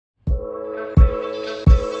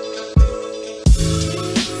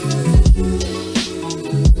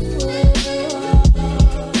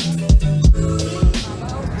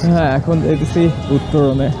হ্যাঁ এখন দেখতেছি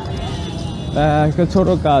উত্তরণে একটা ছোট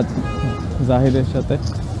কাজ জাহিদের সাথে,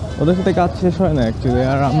 ওদের সাথে কাজ শেষ হয় না অ্যাকচুয়ালি,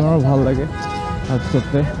 আর আমারও ভালো লাগে কাজ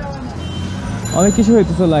করতে। অনেক কিছু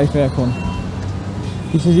হইতেছে লাইফে এখন,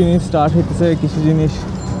 কিছু জিনিস স্টার্ট হইতেছে, কিছু জিনিস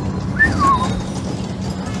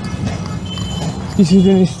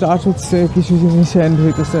স্টার্ট হচ্ছে, কিছু জিনিস এন্ড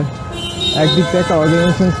হইতেছে। একদিক থেকে একটা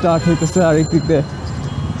অর্গানাইজেশন স্টার্ট হইতেছে, আরেক দিক দিয়ে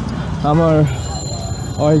আমার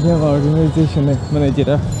অর্গানাইজেশনে মানে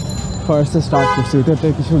যেটা ফার্স্টে স্টার্ট করছি ওটাতে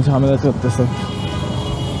কিছু ঝামেলা চলতেছে।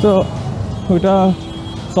 তো ওইটা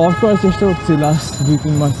সলভ করার চেষ্টা করছি লাস্ট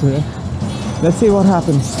 2-3 মাস ধরে। Let's see what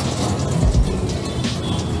happens.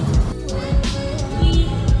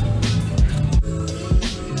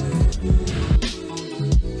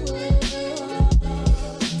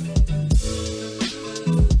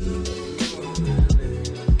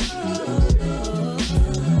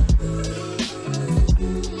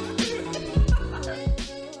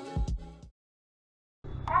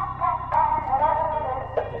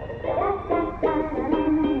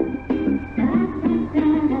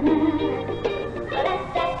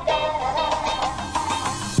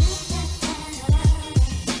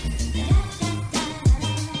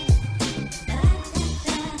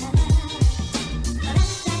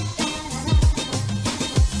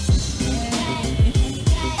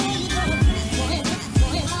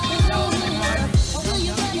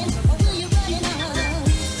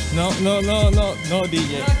 No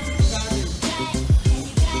DJ.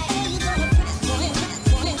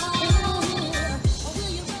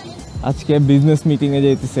 আজকে বিজনেস মিটিংয়ে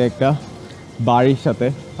যাইতেছে একটা বাড়ির সাথে,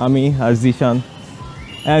 আমি আর জিশান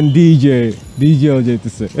অ্যান্ড ডিজেও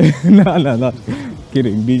যাইতেছে। না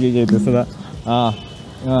কিডিং, ডিজে যাইতেছে না।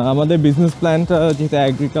 আমাদের বিজনেস প্ল্যানটা যেহেতু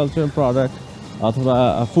এগ্রিকালচার প্রোডাক্ট অথবা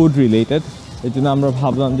ফুড রিলেটেড, এই জন্য আমরা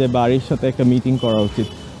ভাবলাম যে বাড়ির সাথে একটা মিটিং করা উচিত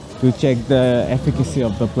to check the efficacy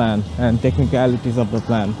of the plan and technicalities of the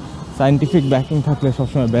plan. Scientific backing থাকলে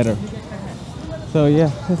সবসময় better. So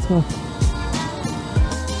yeah, let's go.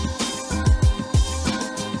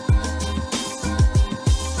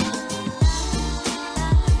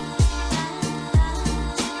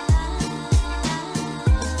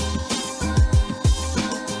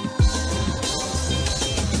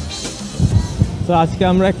 So আজকে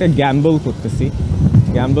আমরা একটা গ্যাম্বল করতেছি।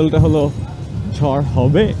 গ্যাম্বলটা হলো ঝড়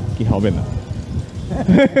হবে কি হবে না।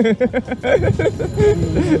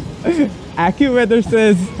 AccuWeather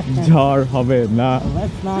says ঝড় হবে না।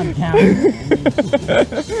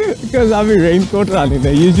 Because আমি রেইনকোট আনি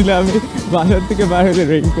না, ইউজুয়ালি আমি বাসার থেকে বাইরে হলে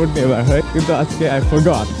রেইনকোট নিয়ে বার হয়, কিন্তু আজকে I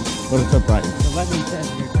forgot. What a surprise.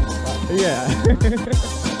 Yeah.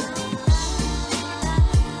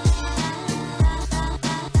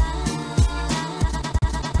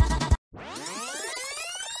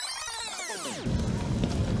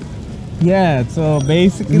 Yeah, so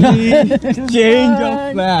basically change of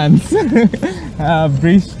plans.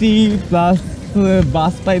 বৃষ্টি প্লাস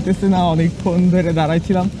বাস পাইতেছে না, অনেকক্ষণ ধরে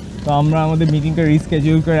দাঁড়াইছিলাম, তো আমরা আমাদের মিটিংটা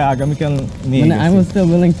রিস্কেডিউল করে আগামীকাল নিয়ে গেছি। I was still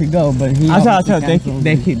willing to go, but he আচ্ছা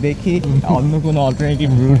দেখি অন্য কোনো অল্টারনেটিভ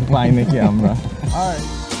রুট পাই নাকি আমরা।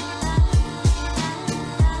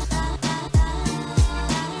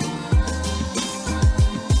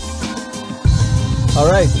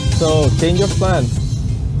 Alright, so change of plans.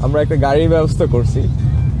 আমরা একটা গাড়ির ব্যবস্থা করছি,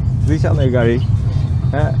 জিশানের গাড়ি।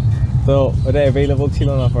 হ্যাঁ, তো ওটা অ্যাভেলেবল ছিল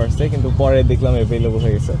না ফার্স্টে, কিন্তু পরে দেখলাম অ্যাভেলেবল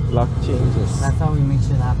হয়ে গেছে। Lakh changes. That's how we make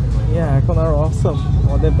shit happen. Yeah, এখন আর অসম।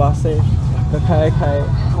 আমাদের বাসে খায়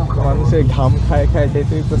মানুষের ঘাম খায়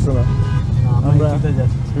যেতে হইতেছে না। আমরা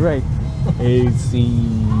রাইট এসি।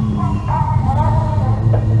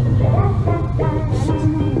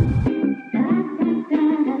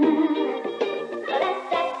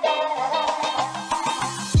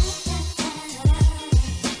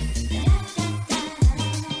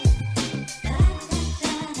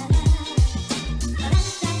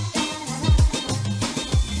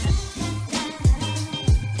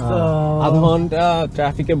 আধা ঘন্টা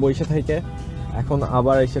ট্রাফিকে বসে থেকে এখন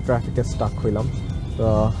আবার এসে ট্রাফিকে স্টাক হইলাম, তো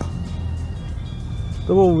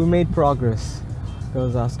তবু উই মেড প্রগ্রেস।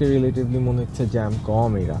 বিকজ আজকে রিলেটিভলি মনে হচ্ছে জ্যাম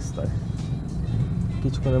কম এই রাস্তায়,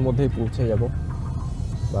 কিছুক্ষণের মধ্যেই পৌঁছে যাব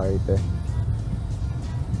বাড়িতে।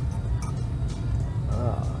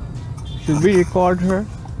 Should we record her?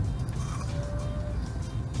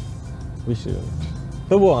 We should.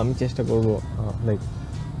 তবুও আমি চেষ্টা করবো লাইক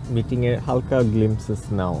মিটিং এর হালকা গ্লিমসেস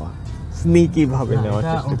নেওয়া, স্নিকি ভাবে নেওয়ার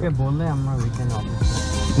চেষ্টা করব। ওকে বললে আমরা উইকেন্ড অফিস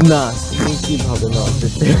না, স্নিকি ভাবে নেওয়ার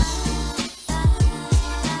চেষ্টা।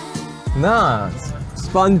 না,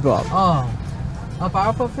 SpongeBob. A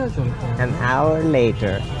powerful fish. An hour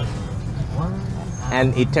later. An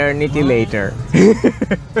eternity later.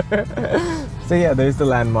 So yeah, there's the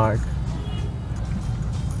landmark.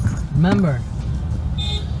 Remember,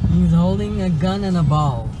 he's holding a gun and a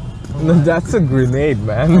ball. No, that's a grenade,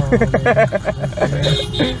 man.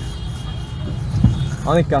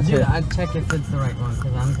 অনেক কাছে Dude, I'd check if it's the right one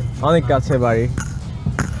because I'm confused. অনেক কাছে বাড়ি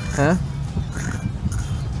হ্যাঁ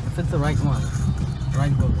If it's the right one.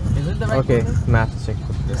 Right building. Is it the right okay building? Map check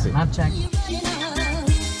করতেছি Map check.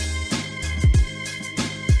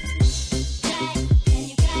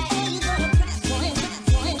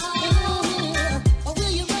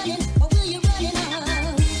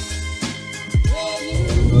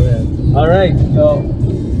 Alright, so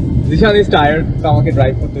Zishan is tired, so আমাকে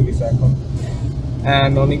drive করতে দিছে এখন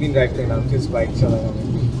and অনেকদিন ড্রাইভ করি না, আমি just বাইক চালাই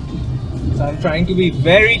অনেকদিন, so I'm trying to be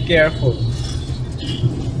very careful.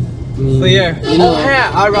 So yeah, হ্যাঁ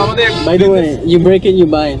আর আমাদের By the way, you break it, you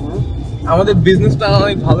buy it, huh? আমাদের বিজনেস প্ল্যান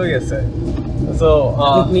অনেক ভালো গেছে, so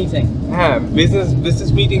Good meeting. হ্যাঁ বিজনেস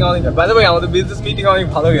মিটিং অনেক, by the way আমাদের বিজনেস মিটিং অনেক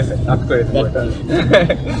ভালো গেছে, কাট করে দেবো এটা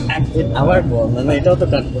আবার বল না, এটাও তো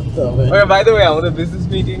কাট করতে হবে। Okay, by the way আমাদের বিজনেস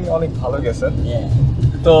মিটিং অনেক ভালো গেছে, Yeah.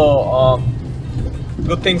 so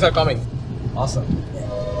good things are coming. Awesome.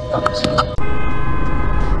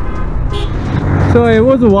 So it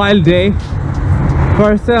was a wild day.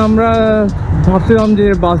 First আমরা ভাবছিলাম যে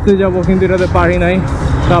বাসে যাব কিন্তু এটাতে পারি নাই,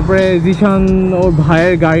 তারপরে জিশান ওর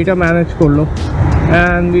ভাইয়ের গাড়িটা ম্যানেজ করলো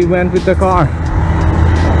and we went with the car.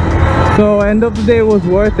 So end of the day was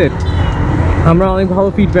worth it. আমরা অনেক ভালো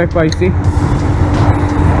ফিডব্যাক পাইছি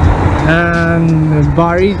and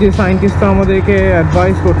বাড়ি যে সায়েন্টিস্টটা আমাদেরকে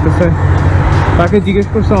অ্যাডভাইস করতেছে তাকে জিজ্ঞেস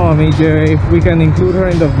করছিলাম আমি যে if we can include her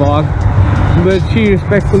in the vlog, but she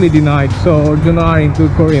respectfully denied, so ওর জন্য আর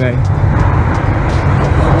ইনক্লুড করি নাই।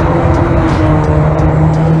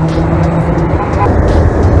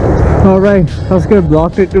 Alright, আজকের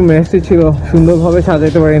ব্লগটা একটু মেসি ছিল, সুন্দরভাবে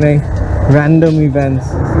সাজাতে পারি নাই, random events.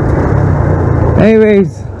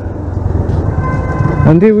 Anyways,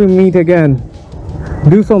 until we meet again,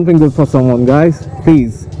 do something good for someone, guys,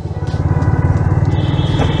 please.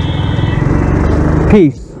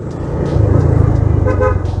 Peace.